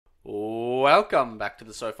Welcome back to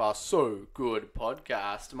the So Far So Good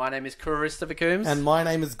podcast. My name is Christopher Coombs. And my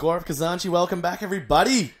name is Gaurav Khazanchi. Welcome back,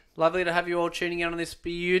 everybody. Lovely to have you all tuning in on this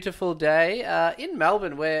beautiful day in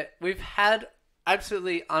Melbourne, where we've had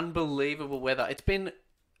absolutely unbelievable weather. It's been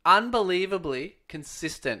unbelievably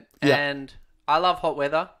consistent, and I love hot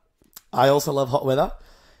weather. I also love hot weather.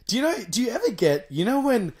 Do you ever get,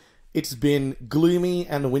 when it's been gloomy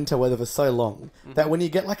and winter weather for so long that when you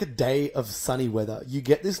get like a day of sunny weather, you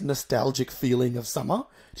get this nostalgic feeling of summer?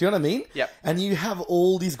 Do you know what I mean? Yep. And you have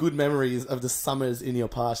all these good memories of the summers in your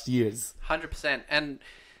past years. 100%. And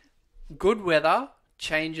good weather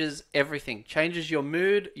changes everything. Changes your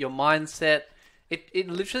mood, your mindset. It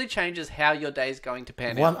literally changes how your day is going to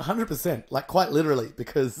pan out. 100%. Like, quite literally,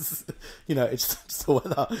 because, it's just the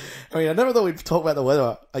weather. I mean, I never thought we'd talk about the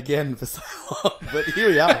weather again for so long, but here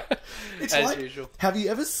we are. It's As like, usual. Have you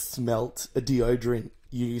ever smelt a deodorant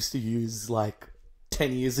you used to use, like,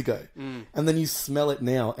 10 years ago? And then you smell it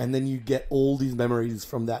now, and then you get all these memories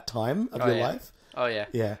from that time of your life? Oh, yeah.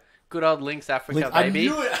 Yeah. Good old Lynx Africa, I baby.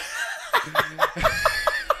 knew it!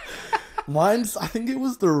 I think it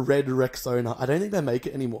was the red Rexona. I don't think they make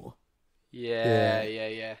it anymore.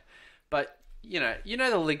 Yeah. But, you know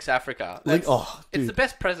the Lynx Africa. Dude. It's the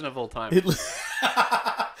best present of all time.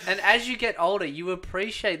 And as you get older, you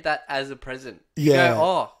appreciate that as a present. You go,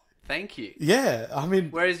 oh, thank you. Yeah, I mean...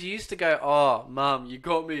 Whereas you used to go, oh, Mum, you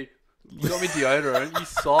got me deodorant, you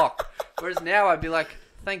sock. Whereas now I'd be like,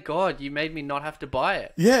 thank God you made me not have to buy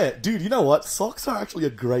it. Yeah, dude, you know what? Socks are actually a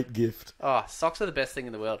great gift. Oh, socks are the best thing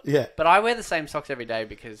in the world. Yeah. But I wear the same socks every day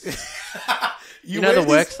because... you know wear the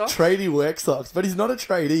work these socks? Tradie work socks, but he's not a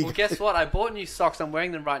tradie. Well, guess what? I bought new socks. I'm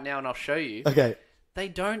wearing them right now and I'll show you. Okay. They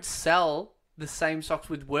don't sell the same socks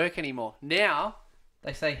with work anymore. Now,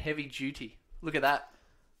 they say heavy duty. Look at that.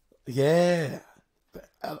 Yeah.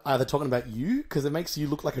 Are they talking about you? Because it makes you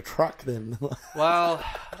look like a truck then. Well,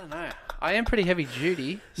 I don't know. I am pretty heavy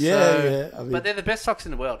duty. Yeah. I mean, but they're the best socks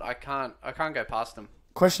in the world. I can't go past them.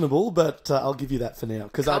 questionable, but I'll give you that for now.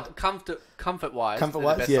 Because Comfort-wise, they're the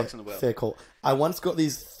comfort-wise, best yeah, socks in the world. fair call. I once got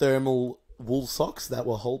these thermal wool socks that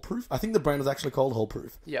were hole-proof. I think the brand was actually called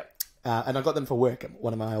Hole-Proof. Yep. And I got them for work at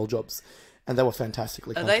one of my old jobs. And they were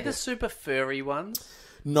fantastically Are comfortable. they the super furry ones?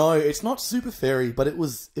 No, it's not super fairy, but it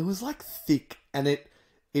was like thick, and it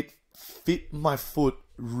fit my foot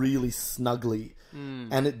really snugly,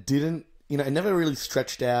 and it didn't, it never really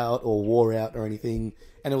stretched out or wore out or anything,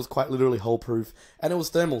 and it was quite literally hole proof, and it was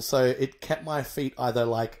thermal, so it kept my feet either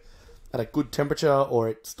like at a good temperature or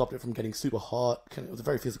it stopped it from getting super hot. It was a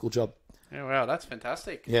very physical job. Oh, wow, that's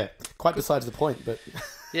fantastic. Yeah, quite besides the point, but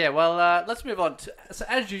Yeah, well, let's move on. So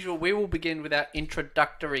as usual, we will begin with our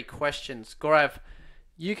introductory questions. Gaurav,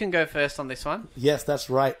 you can go first on this one. yes, that's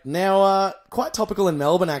right. Now, quite topical in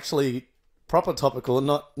Melbourne, actually. Proper topical,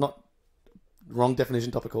 not wrong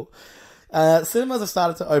definition topical. Cinemas have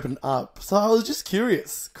started to open up. So I was just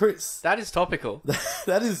curious, Chris. That is topical.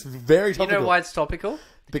 That is very topical. You know why it's topical?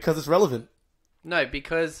 Because it's relevant. No,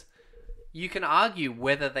 because you can argue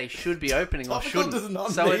whether they should be opening or Topical shouldn't. does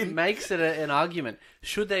not So it mean- makes it an argument.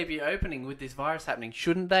 Should they be opening with this virus happening?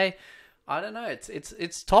 Shouldn't they? I don't know.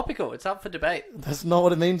 It's topical. It's up for debate. That's not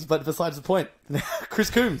what it means, but besides the point. Chris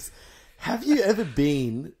Coombs, have you ever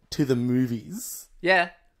been to the movies Yeah.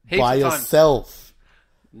 Heaps by of times. yourself?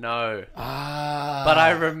 No. Ah. But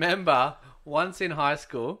I remember once in high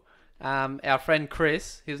school, our friend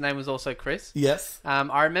Chris, his name was also Chris. Yes.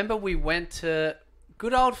 I remember we went to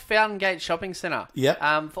good old Fountain Gate Shopping Centre. Yep.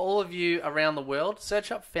 For all of you around the world, search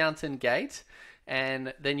up Fountain Gate,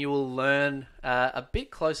 and then you will learn a bit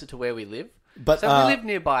closer to where we live. But So we live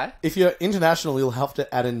nearby. if you're international, you'll have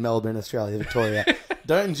to add in Melbourne, Australia, Victoria.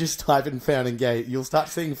 Don't just type in Fountain Gate. You'll start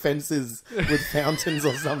seeing fences with fountains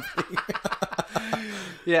or something.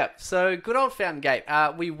 Yeah, so good old Fountain Gate.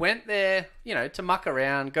 We went there, to muck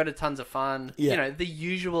around, go to tons of fun. Yeah. The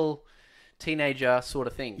usual teenager sort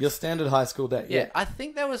of things. Your standard high school day. Yeah, I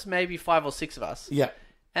think there was maybe 5 or 6 of us. Yeah.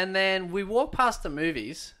 And then we walk past the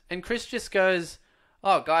movies, and Chris just goes,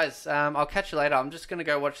 "Oh, guys, I'll catch you later. I'm just going to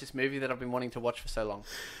go watch this movie that I've been wanting to watch for so long."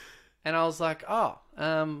 And I was like, "Oh,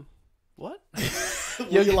 what?"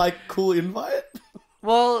 Were you like, cool invite?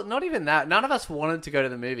 Well, not even that. None of us wanted to go to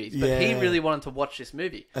the movies, but he Yeah. really wanted to watch this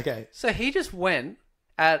movie. Okay. So he just went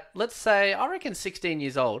at, let's say, I reckon 16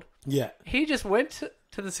 years old. Yeah. He just went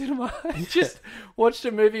to the cinema and just watched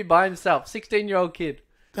a movie by himself. 16-year-old kid.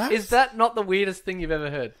 Is that not the weirdest thing you've ever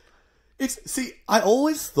heard? See, I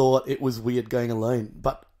always thought it was weird going alone,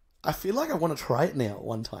 but I feel like I want to try it now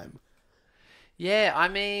one time. Yeah, I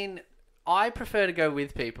mean, I prefer to go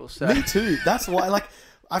with people. So Me too. That's why,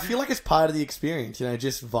 I feel like it's part of the experience,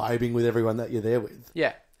 just vibing with everyone that you're there with.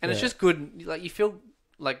 yeah. And it's just good. Like, you feel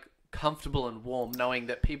like comfortable and warm knowing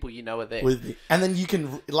that people you know are there. And then you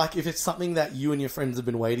can, like, if it's something that you and your friends have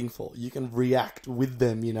been waiting for, you can react with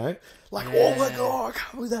them, you know? Like, oh my God, I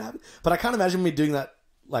can't believe that happened. But I can't imagine me doing that,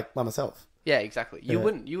 like, by myself. Yeah, exactly. You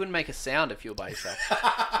wouldn't make a sound if you were by yourself.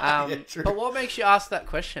 Yeah, true. But what makes you ask that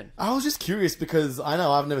question? I was just curious because I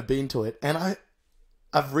know I've never been to it, and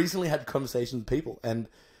I've recently had conversations with people, and,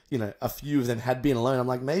 you know, a few of them had been alone. I'm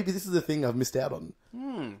like, maybe this is the thing I've missed out on.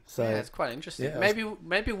 So yeah, it's quite interesting. Yeah,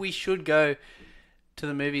 maybe we should go to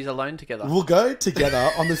the movies alone together. We'll go together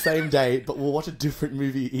on the same day, but we'll watch a different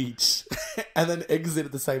movie each, and then exit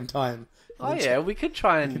at the same time. Oh yeah, we could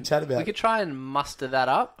try and chat about we could try and muster that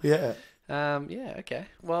up. Yeah. Yeah, okay.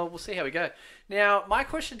 Well, we'll see how we go. Now, my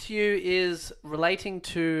question to you is relating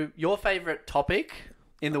to your favourite topic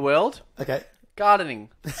in the world. Okay. Gardening.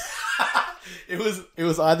 It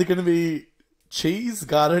was either going to be cheese,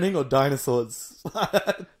 gardening, or dinosaurs.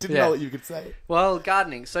 Didn't know what you could say. Well,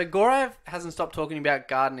 gardening. So Gaurav hasn't stopped talking about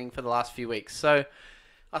gardening for the last few weeks. So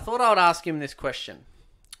I thought I would ask him this question.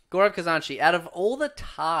 Gaurav Khazanchi, out of all the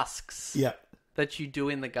tasks that you do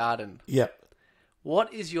in the garden,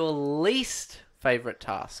 what is your least favourite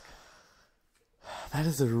task? That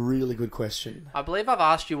is a really good question. I believe I've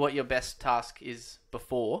asked you what your best task is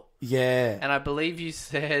before. Yeah. And I believe you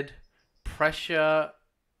said pressure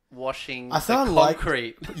washing I thought the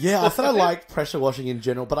concrete. I thought I liked pressure washing in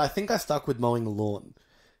general, but I think I stuck with mowing the lawn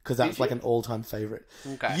because that's like an all-time favourite.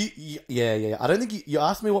 Okay. Yeah. I don't think you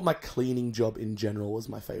asked me what my cleaning job in general was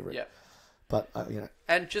my favourite. Yeah. But, you know.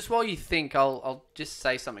 And just while you think, I'll just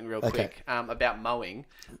say something real quick about mowing.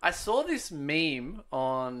 I saw this meme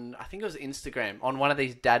on, I think it was Instagram, on one of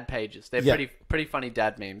these dad pages. They're pretty funny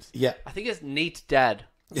dad memes. Yeah. I think it's Neat Dad.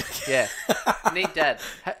 Yeah. Neat Dad.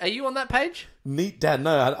 Are you on that page? Neat Dad.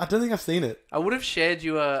 No, I don't think I've seen it. I would have shared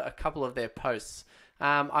you a couple of their posts.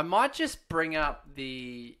 I might just bring up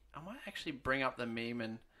the meme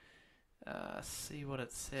and see what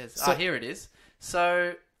it says. Here it is.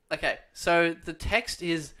 So... Okay, so the text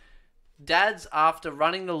is, Dad's after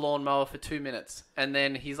running the lawnmower for 2 minutes, and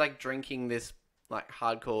then he's like drinking this like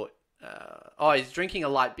hardcore. He's drinking a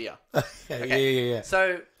light beer. Okay. Yeah.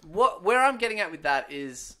 So where I'm getting at with that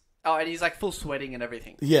is, and he's like full sweating and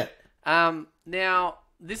everything. Yeah. Now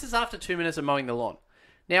this is after 2 minutes of mowing the lawn.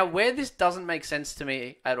 Now where this doesn't make sense to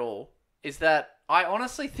me at all is that I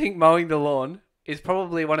honestly think mowing the lawn is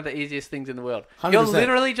probably one of the easiest things in the world. 100%. You're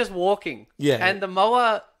literally just walking. Yeah. And the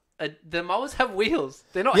mowers have wheels.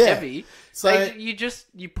 They're not heavy. So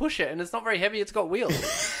you push it and it's not very heavy. It's got wheels.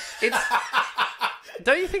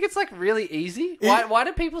 Don't you think it's like really easy? Why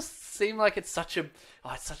do people seem like it's such a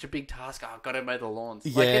big task? I've got to mow the lawns.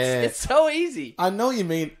 Yeah. Like it's so easy. I know what you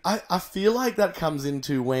mean. I feel like that comes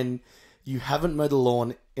into when you haven't mowed the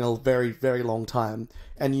lawn in a very, very long time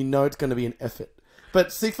and you know it's going to be an effort.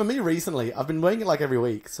 But see, for me recently, I've been mowing it like every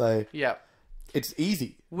week. So yeah. It's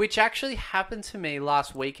easy. Which actually happened to me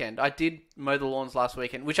last weekend. I did mow the lawns last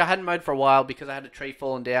weekend, which I hadn't mowed for a while because I had a tree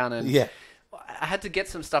falling down and I had to get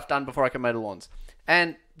some stuff done before I could mow the lawns.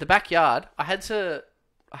 And the backyard, I had to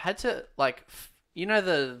like, you know,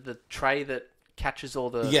 the tray that catches all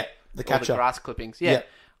the grass clippings. Yeah.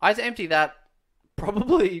 I had to empty that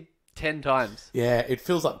probably 10 times. Yeah, it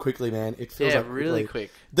fills up quickly, man. It fills up really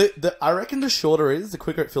quick. I reckon the shorter it is, the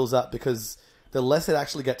quicker it fills up because the less it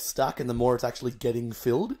actually gets stuck and the more it's actually getting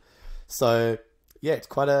filled. So, yeah, it's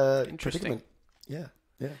quite a predicament. Yeah.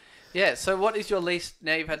 Yeah, so what is your least...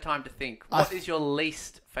 Now you've had time to think. What is your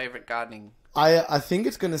least favourite gardening? I think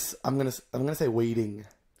it's going to... I'm going to say weeding.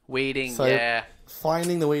 Weeding, so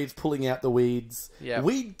finding the weeds, pulling out the weeds. Yeah.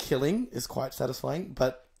 Weed killing is quite satisfying,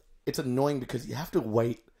 but it's annoying because you have to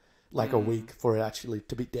wait like a week for it actually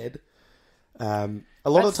to be dead. A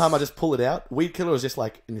lot of the time I just pull it out. Weed killer is just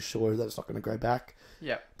like ensure that it's not going to grow back.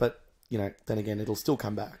 Yeah. But, you know, then again, it'll still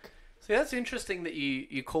come back. See, that's interesting that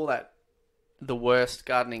you call that the worst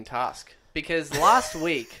gardening task. Because last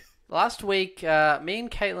week, me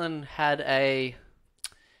and Caitlin had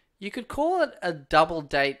you could call it a double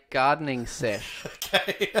date gardening sesh.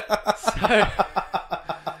 Okay. So,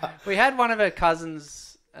 we had one of her cousins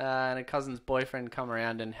and a cousin's boyfriend come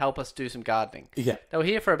around and help us do some gardening. Yeah. They were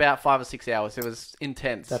here for about 5 or 6 hours. It was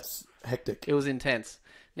intense. That's hectic. It was intense.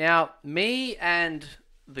 Now, me and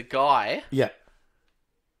the guy... Yeah.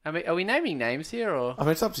 I mean, are we naming names here or... I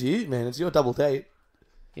mean, it's up to you, man. It's your double date.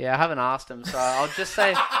 Yeah, I haven't asked him, so I'll just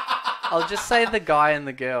say... the guy and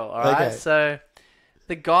the girl, alright? Okay. So,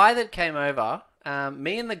 the guy that came over...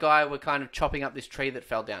 me and the guy were kind of chopping up this tree that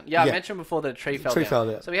fell down. Yeah, I mentioned before that a tree fell down. Fell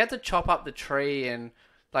down. So we had to chop up the tree and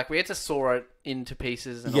Like, we had to saw it into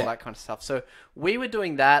pieces and all that kind of stuff. So we were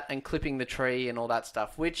doing that and clipping the tree and all that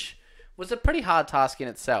stuff, which was a pretty hard task in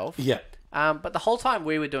itself. Yeah. But the whole time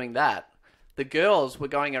we were doing that, the girls were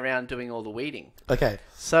going around doing all the weeding. Okay.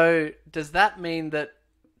 So does that mean that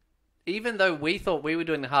even though we thought we were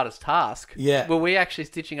doing the hardest task, were we actually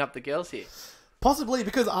stitching up the girls here? Possibly,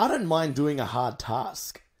 because I don't mind doing a hard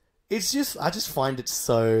task. It's just, I just find it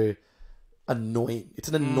so annoying. It's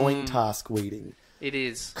an annoying task, weeding. It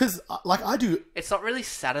is. Because, like, I do... It's not really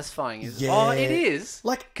satisfying, is it? Yeah. Oh, it is.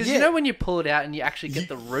 Like, because you know when you pull it out and you actually get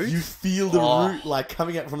the root? You feel the root, like,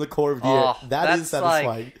 coming out from the core of the ear. That is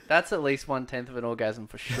satisfying. Like, that's at least 1/10 of an orgasm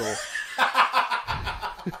for sure.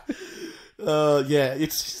 Yeah,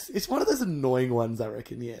 it's one of those annoying ones, I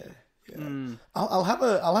reckon, yeah. I'll have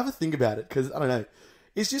a think about it, because, I don't know,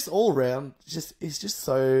 it's just all round, it's just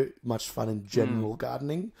so much fun in general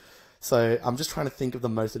gardening. So I'm just trying to think of the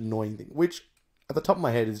most annoying thing, which... at the top of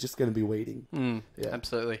my head is just going to be weeding. Yeah.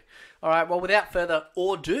 Absolutely. All right, well, without further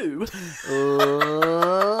ado,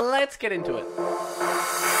 let's get into it.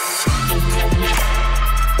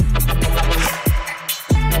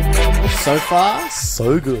 So far,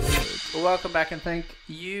 so good. Well, welcome back, and thank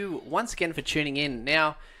you once again for tuning in.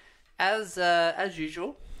 Now, as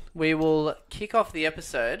usual, we will kick off the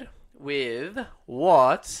episode with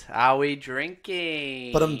what are we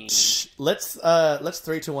drinking? But let's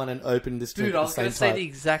 3, 2, 1 and open this drink. Dude, I was going to say the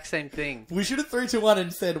exact same thing. We should have 3, 2, 1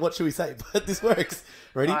 and said what should we say, but this works.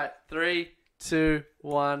 Ready? All right, 3, 2,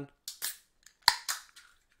 1.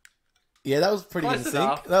 Yeah, that was pretty Close in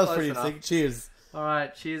enough. sync. That was Close pretty enough. in sync. Cheers. All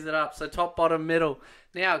right, cheers it up. So top, bottom, middle.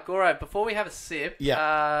 Now, Gaurav, before we have a sip,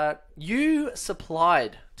 you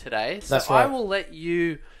supplied today, so That's right. I will let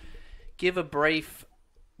you give a brief.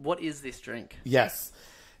 What is this drink? Yes.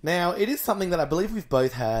 Now, it is something that I believe we've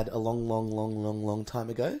both had a long time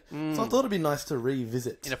ago. So I thought it'd be nice to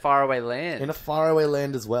revisit. In a faraway land. In a faraway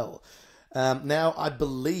land as well. Now, I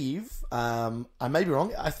believe, I may be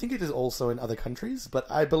wrong, I think it is also in other countries, but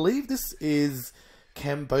I believe this is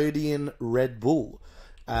Cambodian Red Bull.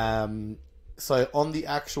 So on the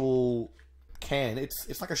actual can,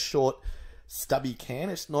 it's like a short, stubby can.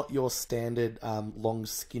 It's not your standard long,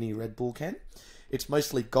 skinny Red Bull can. It's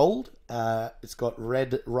mostly gold. It's got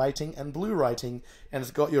red writing and blue writing, and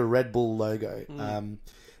it's got your Red Bull logo.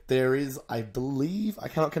 There is, I believe, I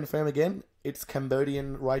cannot confirm again, it's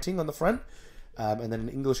Cambodian writing on the front. And then in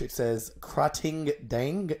English it says Krating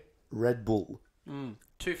Dang Red Bull.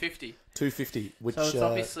 250. 250, which... So it's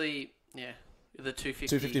obviously, the 250.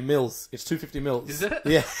 250 mils. It's 250 mils. Is it?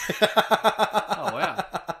 Yeah. Oh, wow.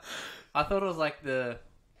 I thought it was like the...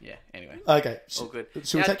 Yeah, anyway. Okay. All good.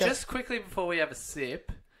 Should Now, we take just quickly before we have a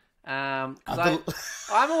sip, because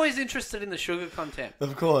I'm always interested in the sugar content.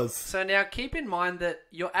 Of course. So now keep in mind that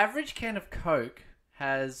your average can of Coke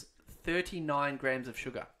has 39 grams of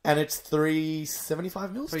sugar. And it's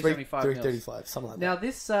 375 mils? 375 mils. 335, something like Now that.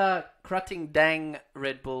 this Krating Dang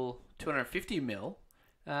Red Bull 250 ml,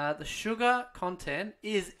 the sugar content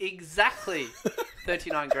is exactly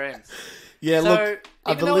 39 grams. Yeah, So look,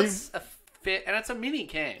 I even though believe... it's a and it's a mini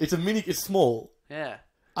can. It's a mini... It's small. Yeah.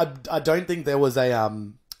 I don't think there was a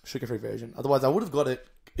sugar-free version. Otherwise, I would have got it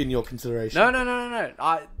in your consideration.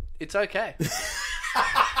 No. It's okay.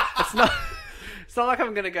 It's not like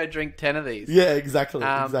I'm going to go drink 10 of these. Yeah, exactly.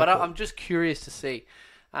 But I'm just curious to see.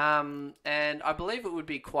 And I believe it would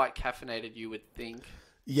be quite caffeinated, you would think.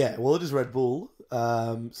 Yeah, well, it is Red Bull.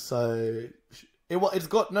 So it's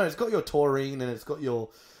got your taurine and it's got your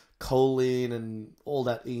choline and all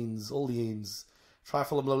the enes,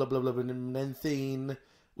 trifol, blah blah blah blah, and menthine,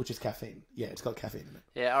 which is caffeine. Yeah, it's got caffeine in it.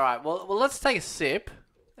 Yeah. All right. Well, let's take a sip,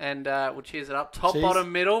 and we'll cheers it up. Top, Cheers.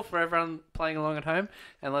 bottom, middle for everyone playing along at home,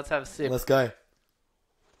 and let's have a sip. Let's go.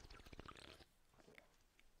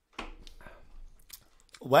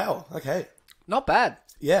 Wow. Okay. Not bad.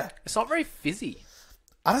 Yeah. It's not very fizzy.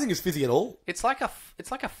 I don't think it's fizzy at all. It's like a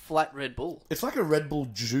flat Red Bull. It's like a Red Bull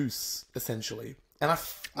juice, essentially. And I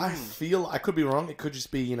feel, I could be wrong, it could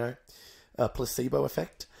just be, a placebo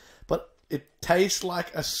effect. But it tastes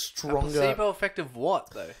like a stronger... A placebo effect of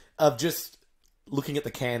what, though? Of just looking at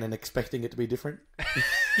the can and expecting it to be different.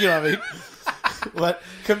 You know what I mean? But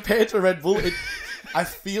compared to Red Bull, I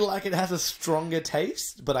feel like it has a stronger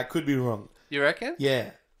taste, but I could be wrong. You reckon?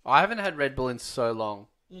 Yeah. I haven't had Red Bull in so long.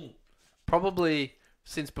 Probably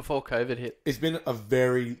since before COVID hit. It's been a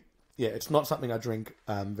very... Yeah, it's not something I drink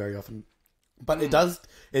very often. But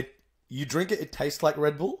you drink it, it tastes like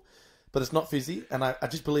Red Bull, but it's not fizzy, and I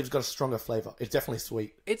just believe it's got a stronger flavour. It's definitely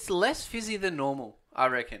sweet. It's less fizzy than normal, I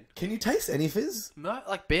reckon. Can you taste any fizz? No,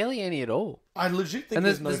 like barely any at all. I legit think And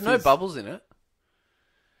there's no fizz. bubbles in it.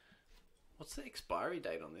 What's the expiry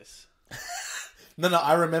date on this? No,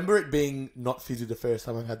 I remember it being not fizzy the first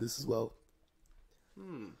time I've had this as well.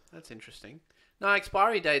 That's interesting. No,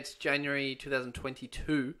 expiry date's January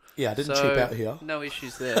 2022. Yeah, I didn't cheap out here. No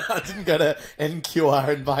issues there. I didn't go to NQR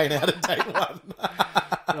and buy an out-of-date one.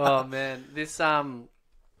 Oh, man. This, some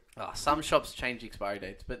shops change expiry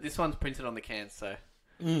dates, but this one's printed on the can, so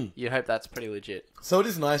you hope that's pretty legit. So it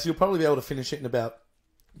is nice. You'll probably be able to finish it in about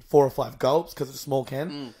 4 or 5 gulps because it's a small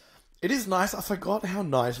can. It is nice. I forgot how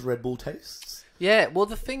nice Red Bull tastes. Yeah, well,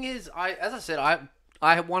 the thing is, as I said, I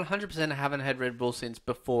 100% haven't had Red Bull since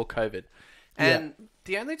before COVID. And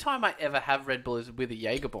the only time I ever have Red Bull is with a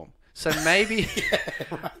Jaeger bomb. So maybe,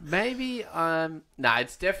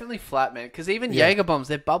 it's definitely flat, man. Because even Jaeger bombs,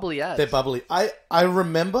 they're bubbly as. They're bubbly. I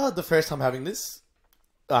remember the first time having this,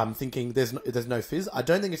 thinking there's no fizz. I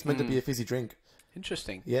don't think it's meant to be a fizzy drink.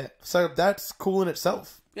 Interesting. Yeah. So that's cool in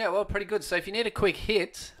itself. Yeah, well, pretty good. So if you need a quick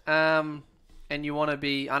hit, and you want to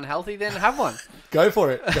be unhealthy, then have one. Go for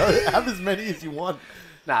it. Go have as many as you want.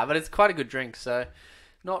 Nah, but it's quite a good drink, so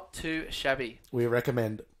not too shabby. We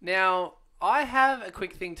recommend. Now, I have a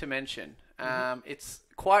quick thing to mention. It's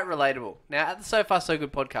quite relatable. Now, at the So Far So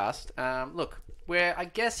Good podcast, look, we're, I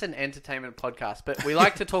guess, an entertainment podcast, but we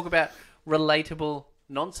like to talk about relatable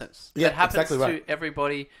nonsense that happens exactly right. to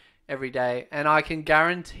everybody every day. And I can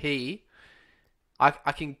guarantee,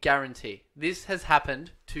 this has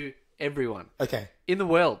happened to everyone. Okay. In the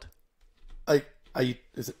world.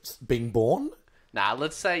 Is it being born? Nah,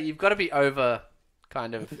 let's say you've got to be over,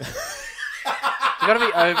 kind of... You've got to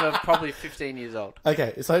be over probably 15 years old.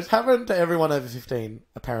 Okay, so it's happened to everyone over 15,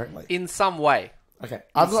 apparently. In some way. Okay.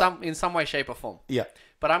 In some way, shape or form. Yeah.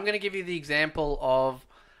 But I'm going to give you the example of,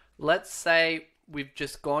 let's say we've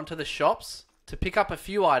just gone to the shops to pick up a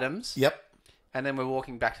few items. Yep. And then we're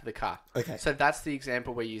walking back to the car. Okay. So that's the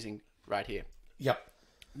example we're using right here. Yep.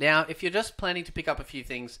 Now, if you're just planning to pick up a few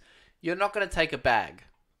things, you're not going to take a bag.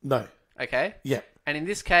 No. Okay? Yep. And in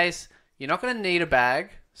this case, you're not going to need a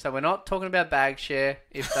bag. So we're not talking about bag share,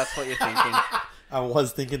 if that's what you're thinking. I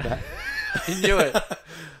was thinking that. You knew it.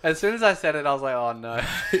 As soon as I said it, I was like, oh no.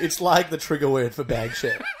 It's like the trigger word for bag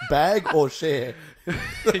share. Bag or share.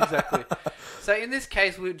 Exactly. So in this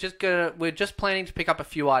case, we're just planning to pick up a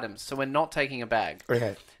few items. So we're not taking a bag.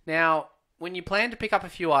 Okay. Now, when you plan to pick up a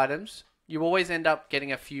few items, you always end up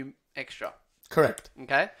getting a few extra. Correct.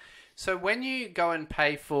 Okay? So when you go and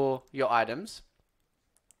pay for your items,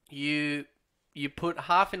 you put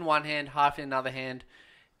half in one hand, half in another hand,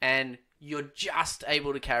 and you're just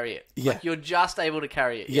able to carry it. Yeah. Like you're just able to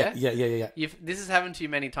carry it. Yeah. This has happened to you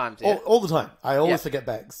many times, yeah? All the time. I always forget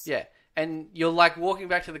bags. Yeah. And you're like walking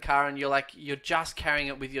back to the car and you're just carrying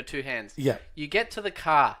it with your two hands. Yeah. You get to the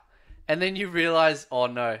car and then you realize, oh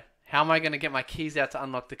no, how am I going to get my keys out to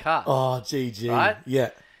unlock the car? Oh, GG. Right?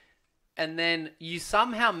 Yeah. And then you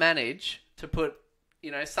somehow manage to put,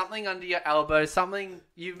 something under your elbow,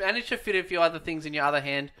 you manage to fit a few other things in your other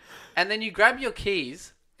hand, and then you grab your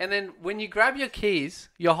keys, and then when you grab your keys,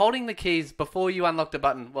 you're holding the keys before you unlock the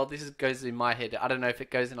button. Well, goes in my head. I don't know if it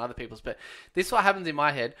goes in other people's, but this is what happens in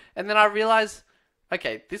my head. And then I realize,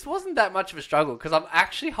 okay, this wasn't that much of a struggle, because I'm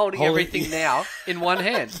actually holding everything now in one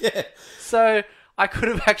hand. Yeah. So I could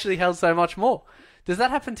have actually held so much more. Does that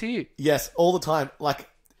happen to you? Yes, all the time. Like,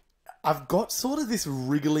 I've got sort of this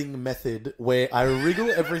wriggling method where I wriggle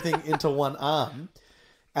everything into one arm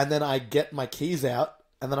and then I get my keys out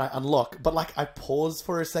and then I unlock. But like I pause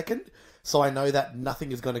for a second so I know that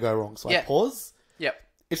nothing is going to go wrong. So I pause. Yep.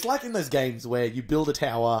 It's like in those games where you build a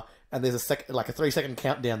tower and there's a 3-second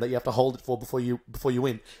countdown that you have to hold it for before you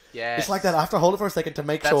win. Yeah. It's like that. I have to hold it for a second to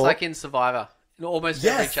make sure. That's like in Survivor. In almost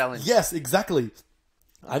every challenge. Yes, exactly.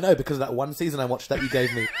 I know because of that one season I watched that you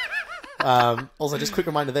gave me. Also, just quick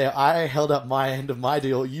reminder there, I held up my end of my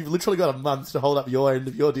deal. You've literally got a month to hold up your end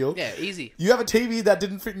of your deal. Yeah, easy. You have a TV that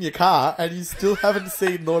didn't fit in your car and you still haven't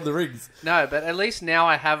seen Lord of the Rings. No, but at least now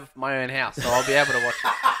I have my own house, so I'll be able to watch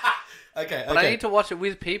it. Okay. But I need to watch it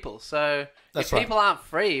with people, so That's if people aren't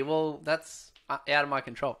free, well, that's out of my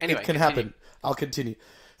control. Anyway, it can happen. I'll continue.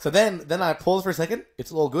 So then I pause for a second.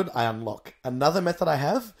 It's all good. I unlock. Another method I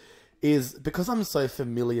have is because I'm so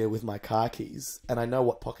familiar with my car keys and I know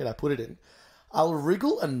what pocket I put it in, I'll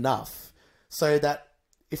wriggle enough so that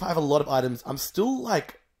if I have a lot of items, I'm still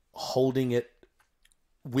like holding it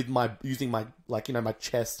with using my my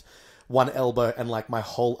chest, one elbow and like my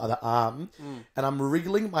whole other arm. And I'm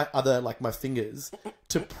wriggling my other, like my fingers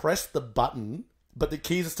to press the button but the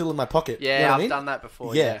keys are still in my pocket. Yeah, you know what I I've mean? done that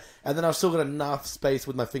before. Yeah. Yeah. And then I've still got enough space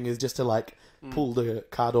with my fingers just to like pull the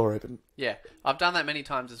car door open. Yeah, I've done that many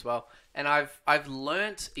times as well, and I've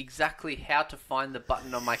learnt exactly how to find the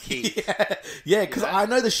button on my key. Yeah, because I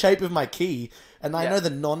know the shape of my key, and I Yeah. know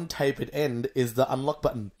the non-tapered end is the unlock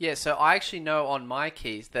button. Yeah, so I actually know on my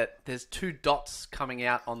keys that there's 2 dots coming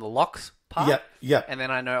out on the locks part. Yep. And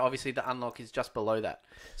then I know obviously the unlock is just below that.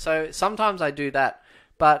 So sometimes I do that,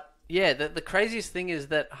 but yeah, the craziest thing is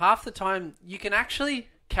that half the time you can actually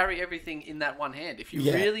carry everything in that one hand. If you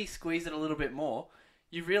really squeeze it a little bit more,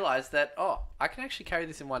 you realize that, I can actually carry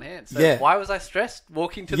this in one hand. So why was I stressed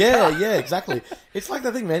walking to the car? Yeah, exactly. It's like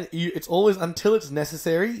the thing, man. It's always, until it's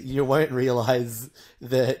necessary, you won't realize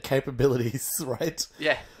the capabilities, right?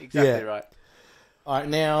 Yeah, exactly right. All right,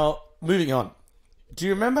 now, moving on. Do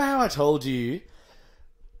you remember how I told you,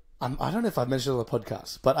 I don't know if I've mentioned it on the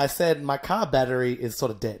podcast, but I said my car battery is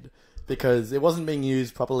sort of dead because it wasn't being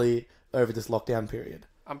used properly over this lockdown period.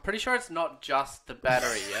 I'm pretty sure it's not just the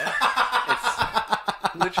battery, yeah?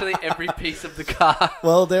 It's literally every piece of the car.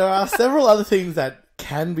 Well, there are several other things that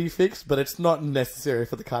can be fixed, but it's not necessary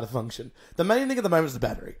for the car to function. The main thing at the moment is the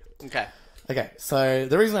battery. Okay, so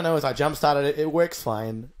the reason I know is I jump-started it. It works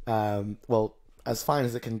fine. Well, as fine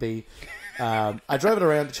as it can be. I drove it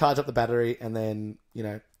around to charge up the battery, and then,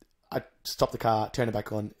 I stopped the car, turned it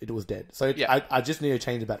back on, it was dead. So I just need to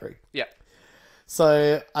change the battery. Yeah.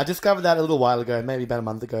 So I discovered that a little while ago, maybe about a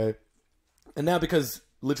month ago. And now because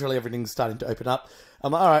literally everything's starting to open up,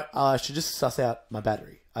 I'm like, all right, I should just suss out my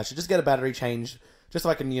battery. I should just get a battery changed just so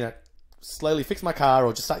I can, slowly fix my car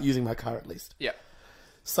or just start using my car at least. Yeah.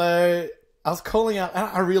 So I was calling out and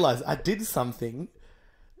I realized I did something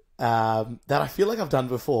that I feel like I've done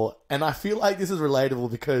before. And I feel like this is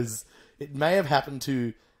relatable because it may have happened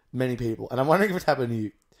to many people. And I'm wondering if it's happened to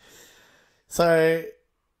you. So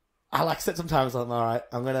I set some times on, all right,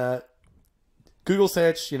 I'm going to Google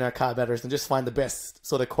search, car batteries and just find the best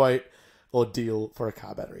sort of quote or deal for a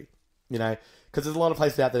car battery, because there's a lot of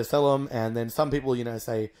places out there that sell them. And then some people,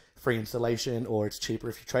 say free installation or it's cheaper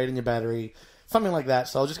if you're trading a battery, something like that.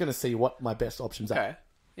 So I was just going to see what my best options are. Okay.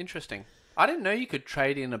 Interesting. I didn't know you could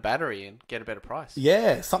trade in a battery and get a better price.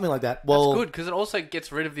 Yeah, something like that. Well, that's good because it also gets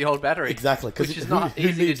rid of the old battery. Exactly. Which is not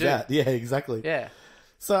easy to do. That? Yeah, exactly. Yeah.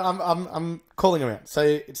 So I'm calling around. So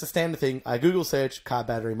it's a standard thing. I Google search car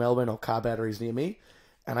battery Melbourne or car batteries near me,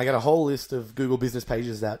 and I get a whole list of Google business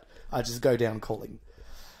pages that I just go down calling.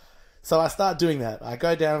 So I start doing that. I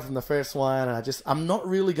go down from the first one, and I'm not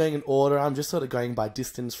really going in order. I'm just sort of going by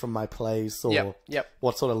distance from my place or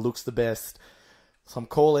what sort of looks the best. So I'm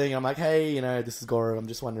calling. I'm like, hey, this is Gaurav. I'm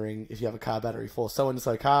just wondering if you have a car battery for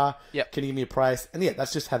so-and-so car. Yep. Can you give me a price? And yeah,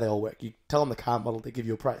 that's just how they all work. You tell them the car model, they give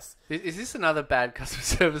you a price. Is this another bad customer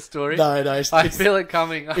service story? No. I feel it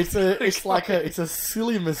coming. It's a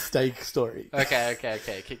silly mistake story. Okay.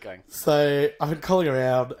 Keep going. So I've been calling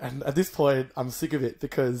around, and at this point, I'm sick of it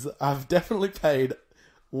because I've definitely paid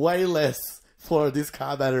way less for this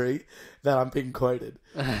car battery than I'm being quoted.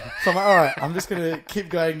 So I'm like, all right, I'm just going to keep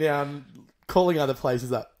going down, calling other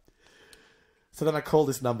places up. So then I call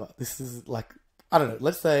this number. This is like, I don't know,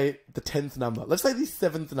 let's say the 10th number. Let's say the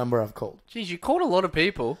 7th number I've called. Jeez, you called a lot of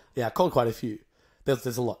people. Yeah, I called quite a few. There's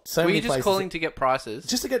a lot. So Were many you just places. calling to get prices?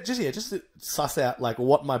 Just to suss out like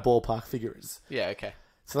what my ballpark figure is. Yeah, okay.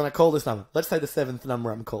 So then I call this number. Let's say the 7th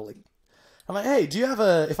number I'm calling. I'm like, hey, do you have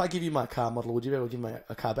if I give you my car model, would you be able to give me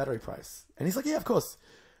a car battery price? And he's like, yeah, of course.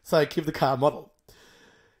 So I give the car model.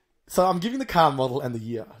 So I'm giving the car model and the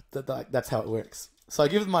year. That's how it works. So I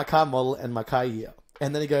give him my car model and my car year.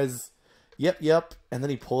 And then he goes, yep. And then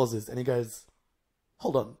he pauses and he goes,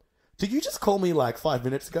 hold on. Did you just call me like 5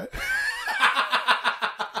 minutes ago?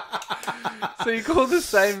 So you called the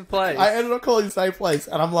same place? I ended up calling the same place.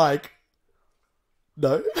 And I'm like,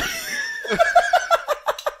 no.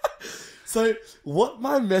 So what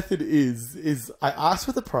my method is I ask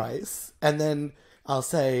for the price and then I'll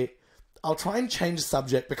try and change the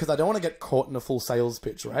subject because I don't want to get caught in a full sales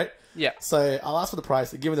pitch, right? Yeah. So I'll ask for the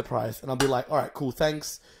price, they give me the price, and I'll be like, all right, cool,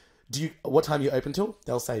 thanks. What time are you open till?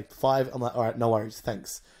 They'll say 5. I'm like, all right, no worries,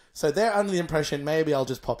 thanks. So they're under the impression maybe I'll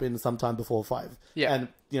just pop in sometime before 5. Yeah. And,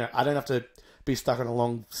 I don't have to be stuck on a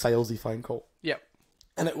long salesy phone call. Yep.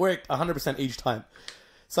 And it worked 100% each time.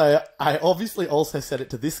 So I obviously also said it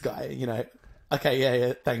to this guy, okay,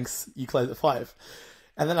 yeah, thanks, you close at 5.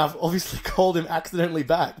 And then I've obviously called him accidentally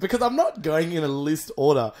back because I'm not going in a list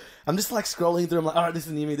order. I'm just like scrolling through. I'm like, all right, this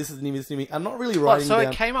is near me, this is near me, this is near me. I'm not really writing So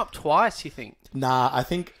down. it came up twice, you think? Nah, I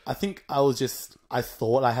think I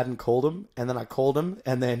thought I hadn't called him, and then I called him,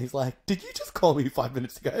 and then he's like, did you just call me 5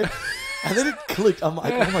 minutes ago? And then it clicked. I'm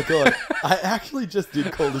like, oh my God, I actually just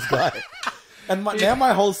did call this guy. And now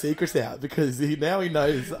my whole secret's out because now he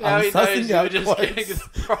knows Now I'm he knows sussing you're out just quotes. getting the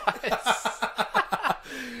price.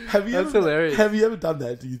 That's hilarious. Have you ever done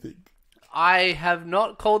that, do you think? I have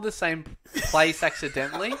not called the same place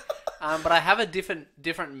accidentally, but I have a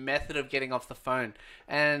different method of getting off the phone.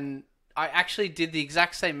 And I actually did the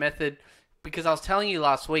exact same method because I was telling you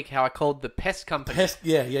last week how I called the pest company.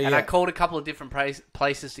 And I called a couple of different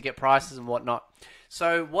places to get prices and whatnot.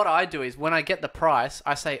 So what I do is when I get the price,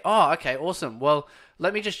 I say, oh, okay, awesome. Well,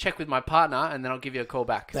 let me just check with my partner and then I'll give you a call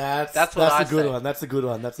back. That's what I a good say. one. That's a good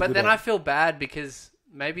one. But then I feel bad because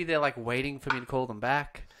maybe they're like waiting for me to call them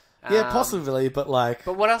back. Yeah, possibly, but like...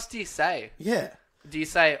 But what else do you say? Yeah. Do you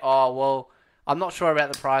say, oh, well, I'm not sure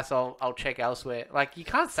about the price, I'll check elsewhere? Like, you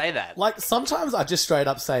can't say that. Like, sometimes I just straight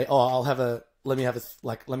up say, oh, let me have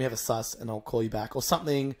a suss and I'll call you back or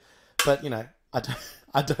something. But, you know,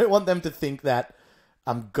 I don't want them to think that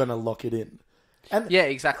I'm gonna lock it in. And yeah,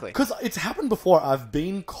 exactly. Because it's happened before. I've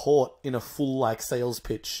been caught in a full, like, sales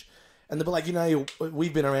pitch. And they'll be like, you know,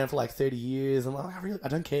 we've been around for like 30 years. And I'm like, I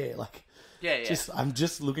don't care. Like... Yeah. I'm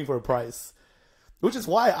just looking for a price. Which is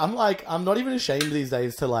why I'm not even ashamed these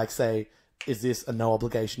days to like say, is this a no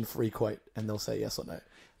obligation free quote? And they'll say yes or no.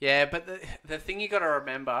 Yeah, but the thing you got to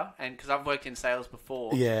remember, and because I've worked in sales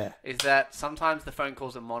before, is that sometimes the phone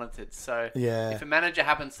calls are monitored. So if a manager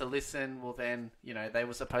happens to listen, well then, you know, they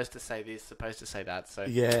were supposed to say this, supposed to say that. So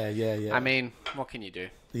yeah. I mean, what can you do?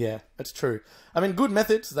 Yeah, that's true. I mean, good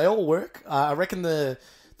methods, they all work. I reckon the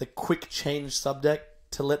quick change subject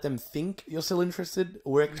to let them think you're still interested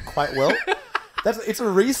worked quite well. It's a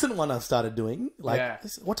recent one I've started doing. Like,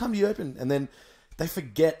 what time do you open? And then they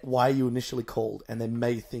forget why you initially called, and they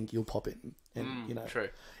may think you'll pop in. And you know, true.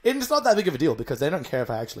 And it's not that big of a deal because they don't care if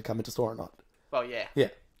I actually come into store or not. Well, yeah.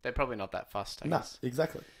 They're probably not that fussed, I guess.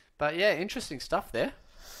 Exactly. But yeah, interesting stuff there.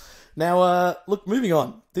 Now, look, moving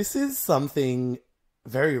on. This is something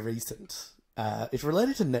very recent. It's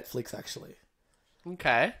related to Netflix, actually.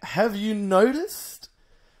 Okay. Have you noticed...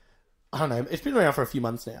 I don't know. It's been around for a few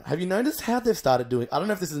months now. Have you noticed how they've started doing... I don't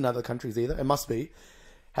know if this is in other countries either. It must be.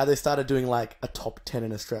 How they started doing, like, a top 10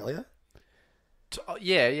 in Australia.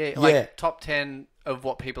 Like, top 10 of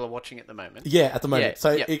what people are watching at the moment. Yeah, at the moment. Yeah,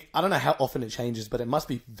 So, I don't know how often it changes, but it must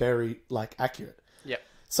be very, like, accurate. Yeah.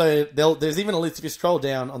 So, there's even a list. If you scroll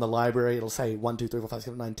down on the library, it'll say 1, 2, 3, 4, 5, 6,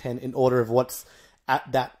 7, 8, 9, 10 in order of what's,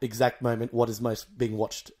 at that exact moment, what is most being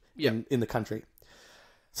watched in the country.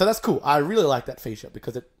 So, that's cool. I really like that feature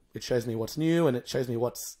because it shows me what's new and it shows me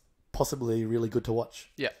what's possibly really good to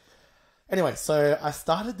watch. Yeah. Anyway, so I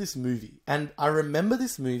started this movie and I remember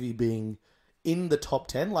this movie being in the top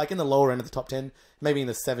 10, like in the lower end of the top 10, maybe in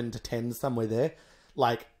the 7 to 10, somewhere there,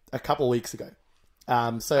 like a couple of weeks ago.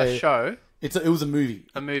 So a show? It was a movie.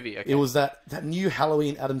 A movie, okay. It was that new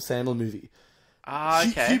Halloween Adam Sandler movie. Ah,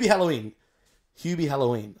 okay. Hubie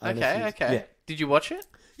Halloween. Okay. Yeah. Did you watch it?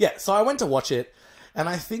 Yeah, so I went to watch it and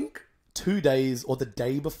I think 2 days or the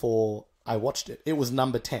day before I watched it, it was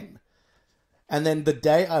number 10. And then the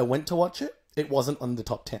day I went to watch it, it wasn't on the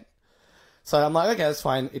top 10. So I'm like, okay, that's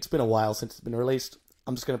fine. It's been a while since it's been released.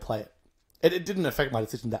 I'm just going to play it. It didn't affect my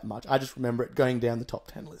decision that much. I just remember it going down the top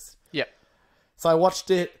 10 list. Yeah. So I watched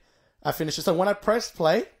it. I finished it. So when I pressed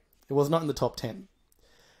play, it was not in the top 10.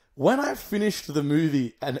 When I finished the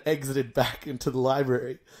movie and exited back into the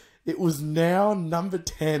library, it was now number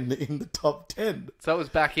 10 in the top 10. So it was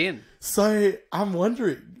back in. So I'm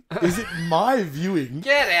wondering, is it my viewing?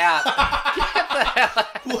 Get out. Get the hell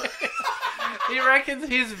out. He reckons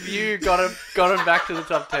his view got him back to the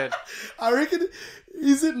top 10. I reckon,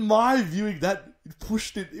 is it my viewing that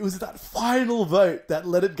pushed it? It was that final vote that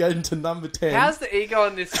let it go into number 10. How's the ego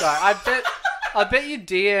on this guy? I bet you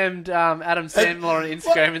DM'd Adam Sandler on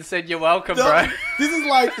Instagram and said, "You're welcome, bro."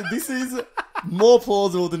 This is more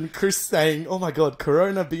plausible than Chris saying, "Oh my god,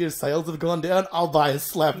 Corona beer sales have gone down. I'll buy a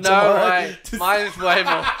slab tomorrow." No way. Mine is way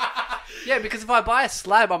more. Yeah, because if I buy a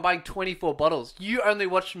slab, I'm buying 24 bottles. You only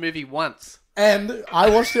watched the movie once. And I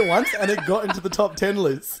watched it once and it got into the top 10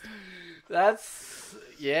 list.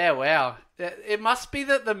 Yeah, wow. It must be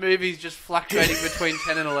that the movie's just fluctuating between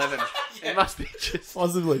 10 and 11. Yeah. It must be just...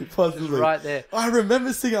 Possibly. Just right there. I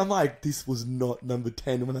remember seeing, I'm like, this was not number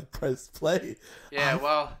 10 when I pressed play. Yeah,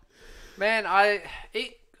 well, man,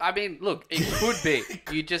 I mean, look, it could be.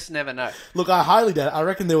 You just never know. Look, I highly doubt it. I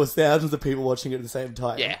reckon there was thousands of people watching it at the same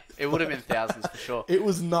time. Yeah, it would have been thousands for sure. It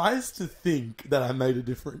was nice to think that I made a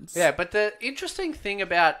difference. Yeah, but the interesting thing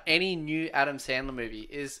about any new Adam Sandler movie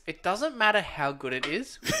is it doesn't matter how good it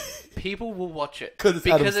is, people will watch it. Because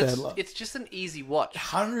it's just an easy watch.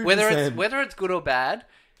 100%. Whether it's good or bad,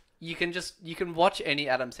 you can watch any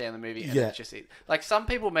Adam Sandler movie and it's just it. Like, some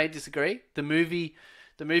people may disagree. The movie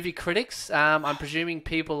the movie critics. I'm presuming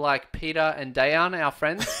people like Peter and Dayan, our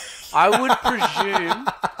friends. I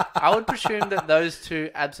would presume that those two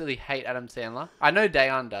absolutely hate Adam Sandler. I know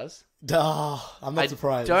Dayan does. I'm not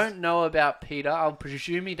surprised. I don't know about Peter. I'll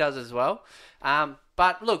presume he does as well.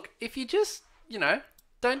 But look, if you just,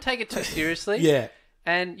 don't take it too seriously. Yeah.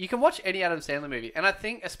 And you can watch any Adam Sandler movie. And I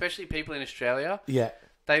think especially people in Australia,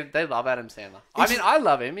 they love Adam Sandler. I mean, I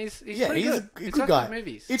love him. He's pretty good. He's a good guy. Good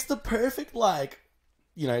movies. It's the perfect,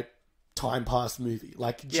 time pass movie.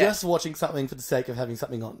 Just watching something for the sake of having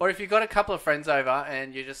something on. Or if you've got a couple of friends over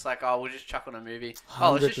and you're just like, we'll just chuck on a movie.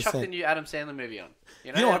 100%. Let's just chuck the new Adam Sandler movie on.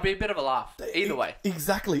 It'll be a bit of a laugh. Either way.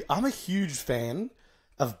 Exactly. I'm a huge fan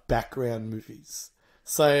of background movies.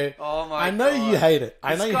 So, oh my I know God. You hate it.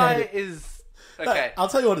 I know this you guy hate it. is... Okay. No, I'll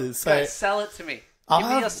tell you what it is. So, sell it to me. Give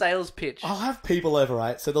me your sales pitch. I'll have people over,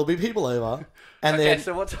 right? So there'll be people over. And okay, then...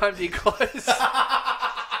 so what time do you close?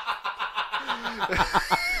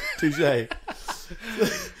 Touche.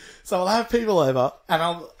 So I'll have people over,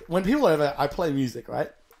 and when people are over, I play music, right?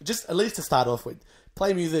 Just at least to start off with.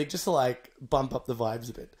 Play music just to bump up the vibes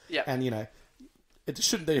a bit. Yeah. And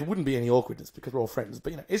there wouldn't be any awkwardness because we're all friends,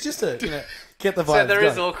 but it's just to get the vibes. So there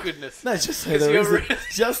is going. awkwardness. No, just so there is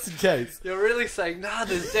just in case. You're really saying,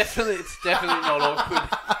 it's definitely not awkward.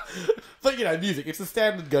 But music, it's a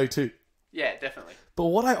standard go-to. Yeah, definitely. But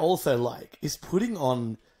what I also like is putting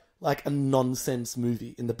on a nonsense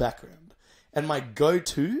movie in the background. And my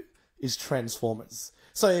go-to is Transformers.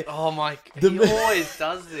 So oh my God, he always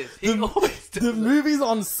does this. The movie's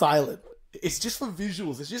on silent. It's just for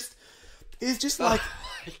visuals. It's just it's just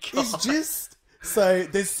so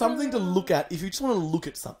there's something to look at if you just want to look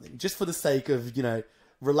at something just for the sake of,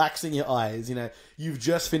 relaxing your eyes. You've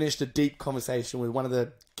just finished a deep conversation with one of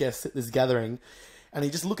the guests at this gathering and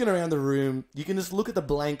you're just looking around the room. You can just look at the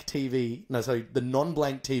the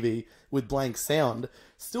non-blank TV with blank sound,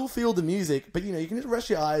 still feel the music, but you can just rest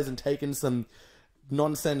your eyes and take in some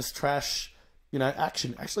nonsense trash,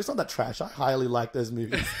 action. Actually, it's not that trash. I highly like those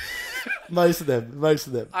movies. Most of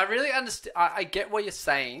them. I really understand. I get what you're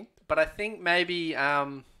saying, but I think maybe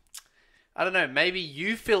I don't know. Maybe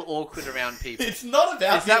you feel awkward around people. It's not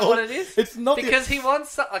about. Is that what it is? It's not because he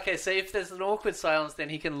wants. Okay, so if there's an awkward silence, then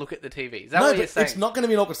he can look at the TV. Is that what you're saying? It's not going to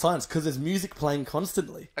be an awkward silence because there's music playing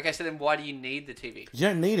constantly. Okay, so then why do you need the TV? You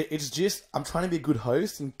don't need it. It's just I'm trying to be a good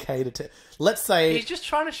host and cater to. Let's say he's just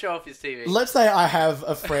trying to show off his TV. Let's say I have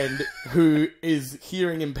a friend who is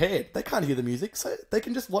hearing impaired. They can't hear the music, so they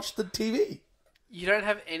can just watch the TV. You don't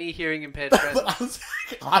have any hearing impaired friends. But I'm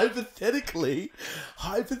saying, hypothetically.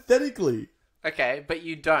 Okay, but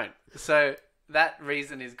you don't. So that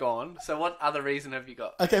reason is gone. So what other reason have you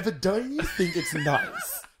got? Okay, but don't you think it's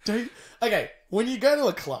nice? Okay, when you go to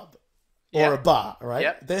a club or a bar, right?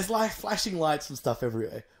 Yep. There's flashing lights and stuff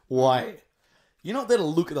everywhere. Why? You're not there to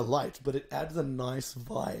look at the lights, but it adds a nice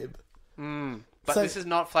vibe. But this is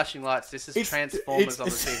not flashing lights. This is Transformers on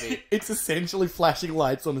the TV. It's essentially flashing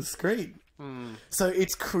lights on the screen. So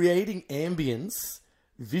it's creating ambience.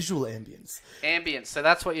 Visual ambience. Ambience. So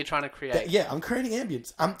that's what you're trying to create. I'm creating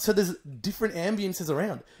ambience. So there's different ambiences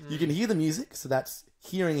around. You can hear the music, so that's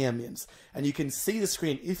hearing ambience. And you can see the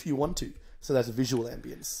screen if you want to. So that's visual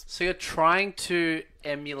ambience. So you're trying to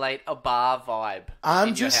emulate a bar vibe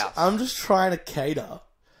in your house. I'm just trying to cater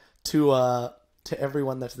to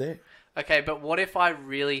everyone that's there. Okay, but what if I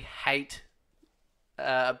really hate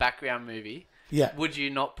a background movie? Yeah. Would you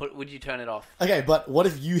turn it off? Okay, but what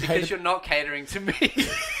if you hate it? Because you're not catering to me.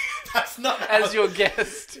 That's not as your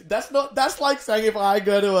guest. That's like saying if I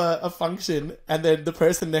go to a function and then the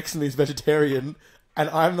person next to me is vegetarian and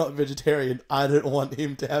I'm not vegetarian, I don't want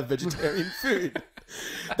him to have vegetarian food.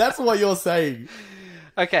 That's what you're saying.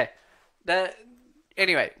 Okay.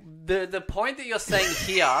 Anyway, the point that you're saying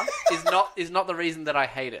here is not the reason that I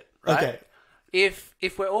hate it, right? Okay.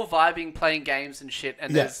 If we're all vibing, playing games and shit,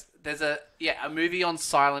 and there's a movie on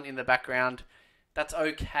silent in the background, that's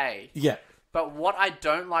okay. Yeah. But what I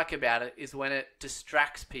don't like about it is when it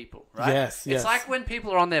distracts people, right? Yes. It's like when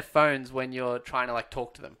people are on their phones when you're trying to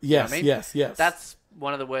talk to them. Yes, you know what I mean? yes. That's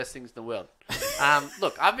one of the worst things in the world.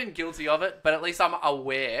 Look, I've been guilty of it, but at least I'm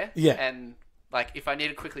aware. Yeah. And if I need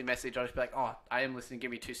to quickly message, I'll just be like, oh, I am listening,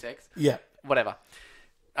 give me 2 secs. Yeah. Whatever.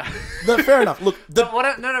 No, fair enough. Look,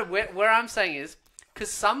 where I'm saying is,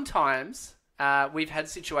 because sometimes we've had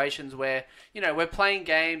situations where, we're playing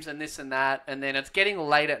games and this and that, and then it's getting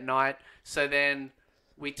late at night, so then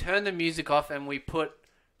we turn the music off and we put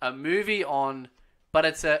a movie on, but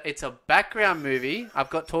it's a background movie. I've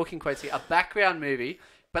got talking quotes here, a background movie,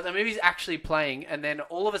 but the movie's actually playing, and then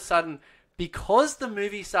all of a sudden, because the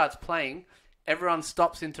movie starts playing, everyone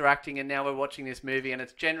stops interacting, and now we're watching this movie, and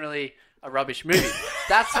it's generally a rubbish movie.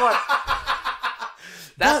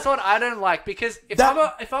 That's what I don't like, because if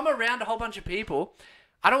I'm around a whole bunch of people,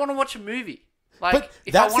 I don't want to watch a movie. Like, But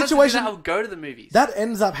if that I wanted situation- to do that, I would go to the movies. That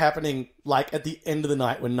ends up happening, like, at the end of the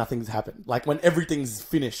night when nothing's happened. Like, when everything's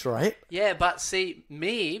finished, right? Yeah, but see,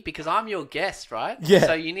 me, because I'm your guest, right? Yeah.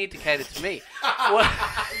 So you need to cater to me. What-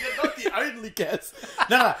 You're not the only guest.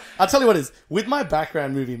 No. I'll tell you what it is. With my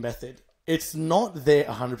background movie method, it's not there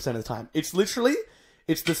 100% of the time. It's literally...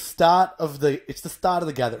 It's the start of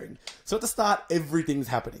the gathering. So at the start, everything's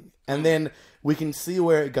happening. And then we can see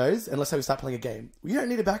where it goes. And let's say we start playing a game. You don't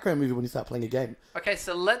need a background movie when you start playing a game. Okay,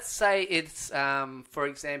 so let's say it's, for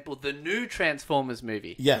example, the new Transformers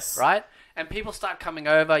movie. Yes. Right? And people start coming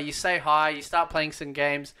over, you say hi, you start playing some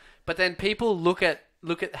games, but then people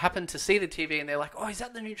happen to see the TV and they're like, oh, is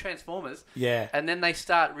that the new Transformers? Yeah. And then they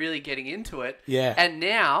start really getting into it. Yeah. And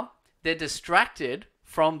now they're distracted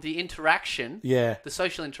from the interaction, Yeah. the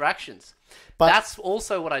social interactions. But that's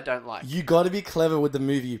also what I don't like. you got to be clever with the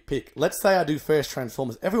movie you pick. Let's say I do first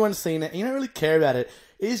Transformers. Everyone's seen it and you don't really care about it.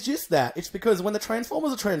 It's just that. It's because when the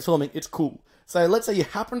Transformers are transforming, it's cool. So let's say you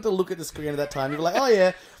happen to look at the screen at that time. You're like, oh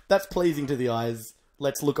yeah, that's pleasing to the eyes.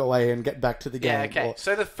 Let's look away and get back to the game. Yeah, okay. Or,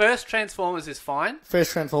 So the first Transformers is fine.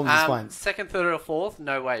 first Transformers is fine. Second, third, or fourth,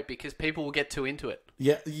 no way, because people will get too into it.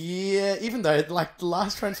 Yeah. Even though, like, the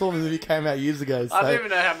last Transformers movie came out years ago. So, I don't even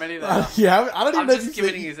know how many there are. yeah, I don't even I'm know. just if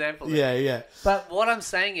giving you- an example. Yeah. But what I'm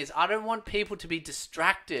saying is, I don't want people to be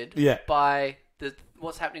distracted Yeah. by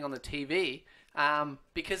what's happening on the TV,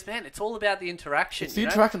 because, man, it's all about the interaction. It's the you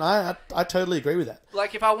know? interaction. I totally agree with that.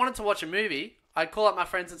 Like, if I wanted to watch a movie, I'd call up my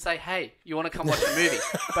friends and say, hey, you want to come watch a movie?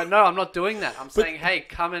 But no, I'm not doing that. I'm saying, hey,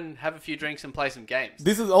 come and have a few drinks and play some games.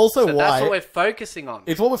 This is also So why... that's what we're focusing on.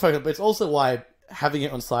 It's what we're focusing on, but it's also why having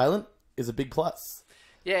it on silent is a big plus.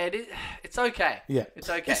 Yeah, it is. It's okay. Yeah. It's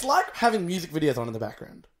okay. It's like having music videos on in the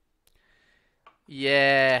background.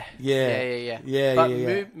 Yeah. Yeah. But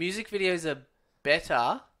Yeah. music videos are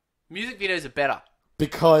better. Music videos are better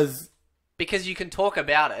Because... because you can talk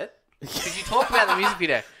about it. Because you talk about the music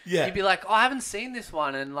video. Yeah. You'd be like, oh, I haven't seen this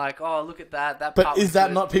one. And like, oh, look at that. That But part is was that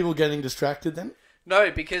good. not people getting distracted then? No,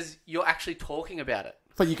 because you're actually talking about it.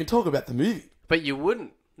 But you can talk about the movie. But you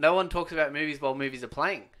wouldn't. No one talks about movies while movies are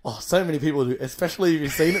playing. Oh, so many people do, especially if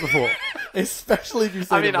you've seen it before. Especially if you've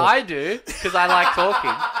seen I it mean, before. I do, because I like talking.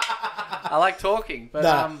 I like talking. But,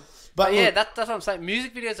 Nah, but yeah, look- that's what I'm saying.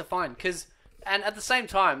 Music videos are fine, because... And at the same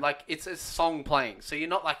time, like, it's a song playing, so you're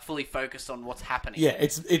not, like, fully focused on what's happening. Yeah,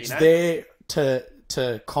 it's you know? there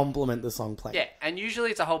to complement the song playing. Yeah, and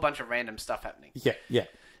usually it's a whole bunch of random stuff happening. Yeah.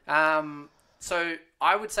 So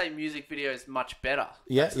I would say music video is much better.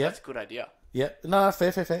 Yeah, That's a good idea. Yeah. No,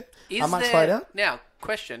 fair. I might try it out. Now,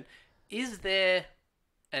 question. Is there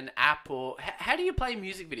an app or... How do you play a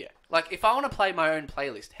music video? Like, if I want to play my own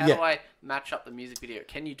playlist, how Yeah. do I match up the music video?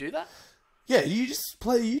 Can you do that? Yeah, you just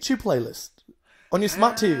play a YouTube playlist on your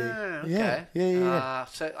smart TV. Okay. Yeah.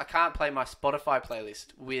 So I can't play my Spotify playlist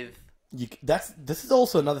with... This is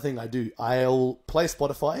also another thing I do. I'll play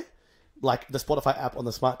Spotify, like the Spotify app on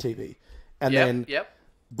the smart TV, and then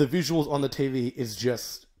the visuals on the TV is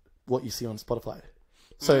just what you see on Spotify.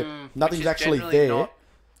 So nothing's actually there. Not...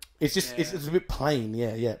 It's just it's a bit plain.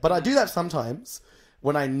 Yeah. But I do that sometimes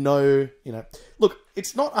when I know, look,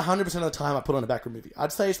 it's not 100% of the time I put on a background movie.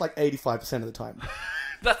 I'd say it's like 85% of the time.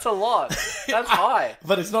 That's a lot. That's high.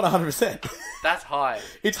 But it's not 100%. That's high.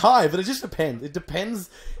 It's high, but it just depends. It depends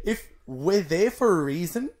if we're there for a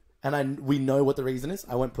reason and we know what the reason is,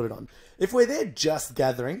 I won't put it on. If we're there just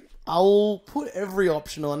gathering, I'll put every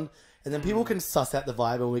option on and then people can suss out the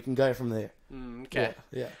vibe and we can go from there. Okay.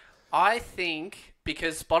 Yeah. I think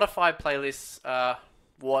because Spotify playlists are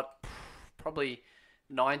probably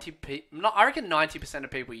 90 people... I reckon 90%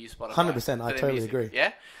 of people use Spotify. 100%, I totally agree.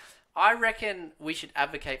 Yeah? I reckon we should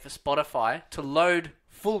advocate for Spotify to load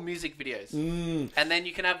full music videos. And then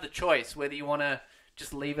you can have the choice whether you want to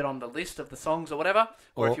just leave it on the list of the songs or whatever,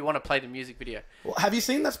 or if you want to play the music video. Well, have you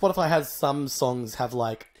seen that Spotify has some songs have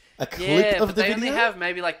like a clip of but the they video? only have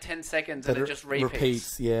maybe like 10 seconds and it just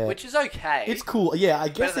repeats. Yeah. Which is okay. It's cool. Yeah, I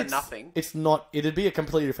guess Better than nothing. It's not... It'd be a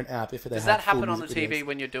completely different app if it Does had that happen full on the music TV videos.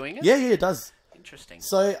 when you're doing it? Yeah, it does. Interesting.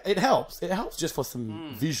 So it helps. It helps just for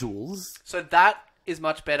some visuals. So that is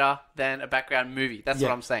much better than a background movie. That's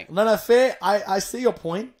what I'm saying. No, fair. I see your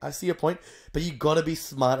point. But you got to be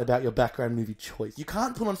smart about your background movie choice. You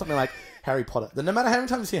can't put on something like Harry Potter. Then no matter how many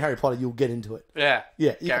times you see Harry Potter, you'll get into it. Yeah.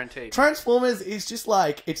 Yeah. Guaranteed. Transformers is just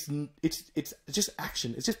like it's just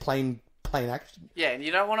action. It's just plain action. Yeah, and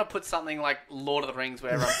you don't want to put something like Lord of the Rings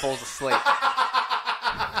where everyone falls asleep.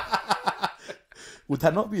 Would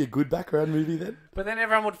that not be a good background movie then? But then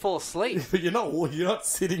everyone would fall asleep. But you're not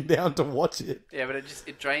sitting down to watch it. Yeah, but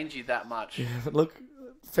it drains you that much. Yeah, but look,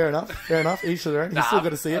 fair enough. Each to their own. You still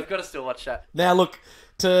got to see it. I've got to still watch that. Now, look,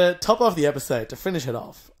 to top off the episode, to finish it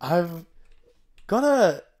off, I've got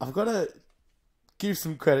to give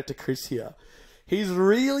some credit to Chris here. He's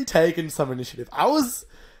really taken some initiative. I was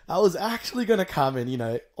actually going to come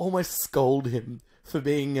and, almost scold him for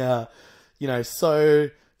being,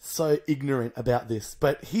 so ignorant about this.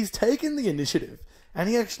 But he's taken the initiative, and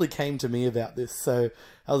he actually came to me about this. So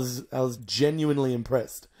I was genuinely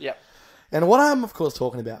impressed. Yep. And what I'm, of course,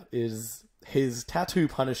 talking about is his tattoo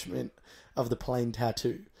punishment of the plain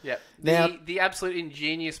tattoo. Yeah. Now, the absolute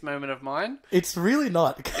ingenious moment of mine. It's really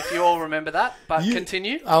not. If you all remember that, but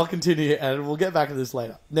continue. I'll continue, and we'll get back to this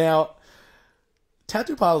later. Now,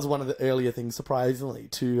 tattoo parlor is one of the earlier things, surprisingly,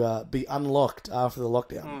 to be unlocked after the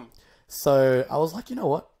lockdown. So I was like, you know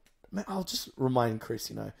what? Man, I'll just remind Chris,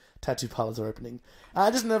 tattoo parlors are opening. I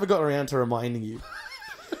just never got around to reminding you.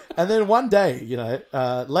 And then one day,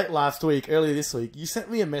 late last week, earlier this week, you sent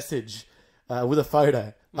me a message with a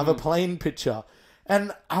photo of a plain picture.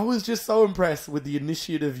 And I was just so impressed with the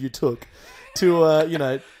initiative you took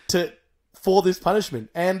to for this punishment.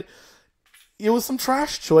 And it was some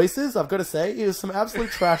trash choices, I've got to say. It was some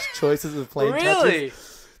absolute trash choices of plain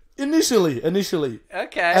tattoos. Initially.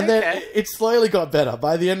 Okay. And then it slowly got better.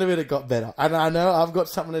 By the end of it, it got better. And I know I've got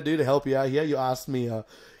something to do to help you out here. You asked me,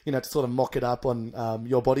 to sort of mock it up on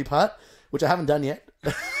your body part, which I haven't done yet.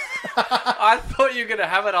 I thought you were going to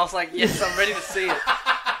have it. I was like, yes, I'm ready to see it.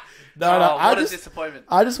 No, what a disappointment.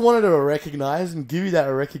 I just wanted to recognize and give you that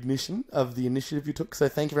recognition of the initiative you took. So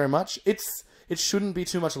thank you very much. It shouldn't be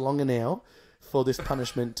too much longer now for this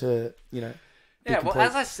punishment to, be complete.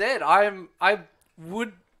 As I said, I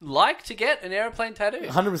would like to get an aeroplane tattoo.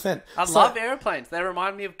 100%. I love airplanes. They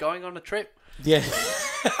remind me of going on a trip. Yeah.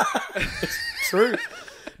 It's true.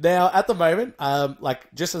 Now, at the moment,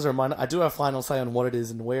 just as a reminder, I do have final say on what it is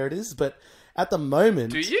and where it is, but at the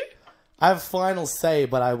moment... Do you? I have final say,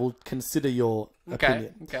 but I will consider your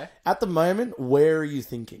opinion. Okay. At the moment, where are you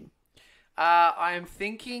thinking? I am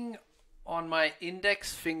thinking on my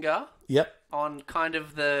index finger. Yep. On kind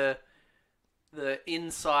of the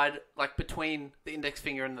inside, like between the index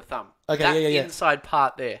finger and the thumb. Okay, that inside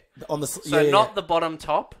part there. Not the bottom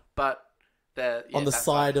top, but on the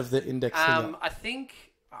side of the index finger. I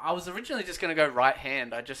think I was originally just going to go right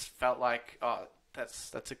hand. I just felt like,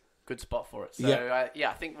 that's a good spot for it. So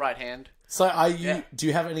I think right hand. So do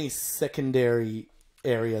you have any secondary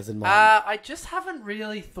areas in mind? I just haven't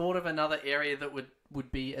really thought of another area that would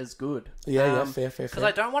be as good. Fair. Because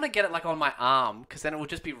I don't want to get it like on my arm, because then it will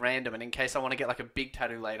just be random, and in case I want to get like a big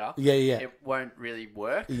tattoo later, it won't really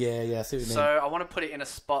work. I see what you mean. So I want to put it in a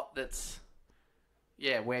spot that's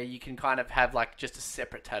where you can kind of have like just a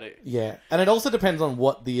separate tattoo. Yeah, and it also depends on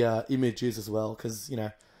what the image is as well, because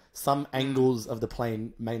some angles of the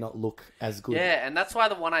plane may not look as good. Yeah, and that's why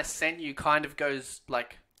the one I sent you kind of goes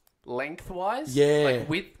like lengthwise. Yeah. Like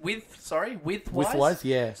widthwise. Widthwise,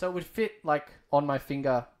 yeah. So it would fit like on my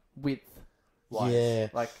finger widthwise. Yeah.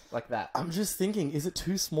 Like that. I'm just thinking, is it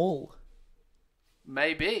too small?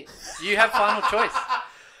 Maybe. You have final choice.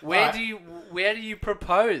 Where do you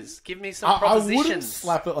propose? Give me some propositions. I wouldn't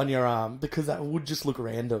slap it on your arm because that would just look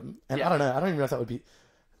random. And I don't know. I don't even know if that would be...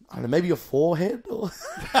 I don't know, maybe your forehead? Or...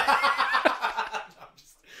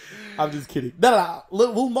 I'm just kidding. No.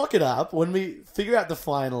 We'll mock it up when we figure out the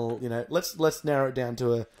final, let's narrow it down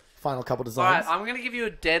to a final couple designs. All right, I'm going to give you a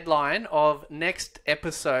deadline of next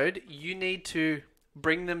episode. You need to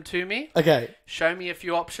bring them to me. Okay. Show me a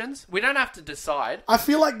few options. We don't have to decide. I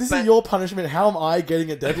feel like this is your punishment. How am I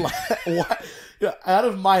getting a deadline? Out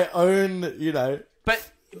of my own,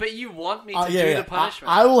 But you want me to do the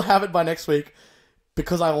punishment. I will have it by next week.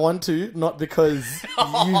 Because I want to, not because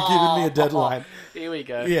you've given me a deadline. Here we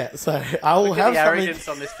go. Yeah, so I will have the arrogance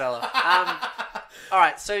on this fella. All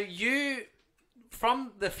right, so you,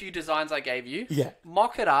 from the few designs I gave you,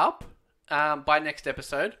 mock it up by next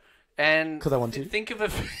episode, and because I want to think of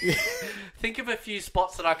a few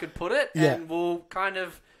spots that I could put it, and we'll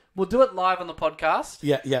do it live on the podcast.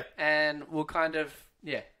 Yeah. And we'll kind of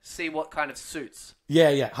see what kind of suits.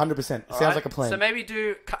 Yeah, 100%. Sounds like a plan. So maybe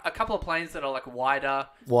do a couple of planes that are like wider.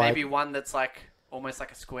 Maybe one that's like almost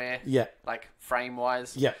like a square. Yeah. Like frame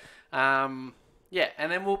wise. Yeah. And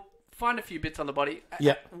then we'll find a few bits on the body.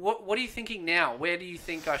 Yeah. What are you thinking now? Where do you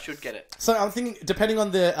think I should get it? So I'm thinking, depending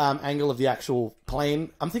on the angle of the actual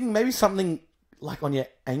plane, I'm thinking maybe something like on your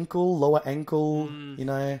ankle, lower ankle,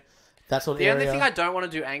 that sort of The area. only thing I don't want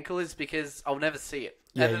to do ankle is because I'll never see it.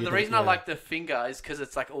 Yeah, and then you the don't- reason I yeah. like the finger is because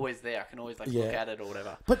it's like always there. I can always like look Yeah. at it or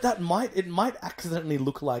whatever. But it might accidentally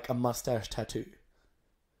look like a mustache tattoo.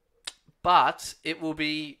 But it will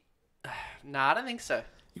be... Nah, I don't think so.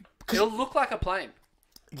 It'll look like a plane.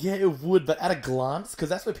 Yeah, it would, but at a glance, because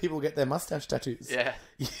that's where people get their mustache tattoos. Yeah.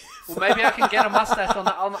 Well, maybe I can get a mustache on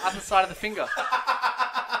the other side of the finger.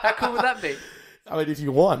 How cool would that be? I mean, if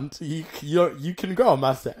you want, you can grow a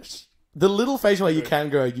mustache. The little facial hair you can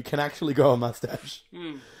grow, you can actually grow a mustache.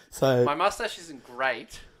 So My mustache isn't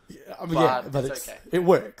great. I mean, but it's okay. It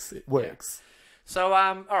works. It works. So,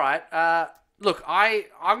 all right. Look,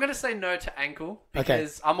 I'm going to say no to ankle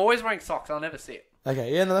because I'm always wearing socks. I'll never see it.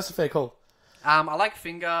 Okay, yeah, no, that's a fair call. I like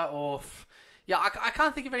finger or... Yeah, I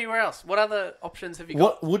can't think of anywhere else. What other options have you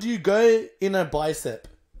got? What would you go in a bicep?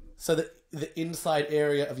 So that the inside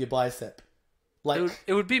area of your bicep, like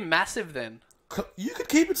It would be massive then. you could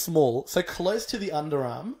keep it small, so close to the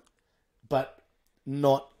underarm, but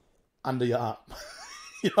not under your arm.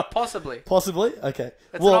 You know? Possibly. Okay,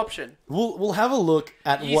 That's an option. We'll have a look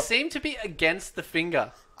at You what seem to be against the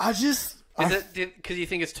finger. Is it because you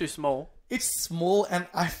think it's too small? It's small, and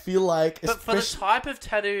I feel like... But for the type of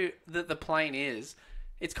tattoo that the plane is,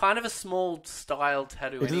 it's kind of a small style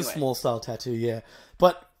tattoo anyway. It is a small style tattoo, yeah.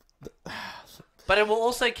 But it will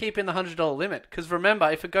also keep in the $100 limit. Because remember,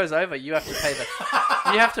 if it goes over, you have to pay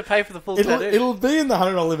you have to pay for the full tattoo. it'll be in the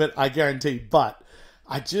 $100 limit, I guarantee. But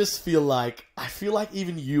I just feel like...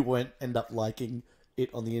 even you won't end up liking it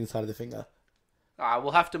on the inside of the finger.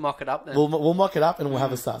 We'll have to mock it up then. We'll mock it up and we'll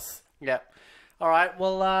have a sus. Yeah. All right.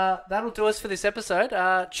 Well, that'll do us for this episode.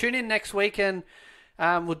 Tune in next week and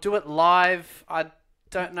we'll do it live. I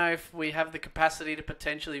don't know if we have the capacity to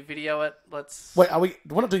potentially video it. Wait,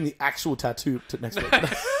 we're not doing the actual tattoo next week.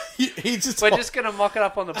 We're just going to mock it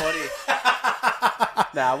up on the body.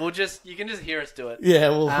 You can just hear us do it. Yeah,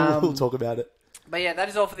 we'll talk about it. But yeah, that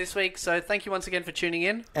is all for this week. So thank you once again for tuning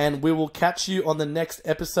in. And we will catch you on the next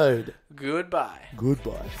episode. Goodbye.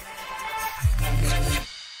 Goodbye.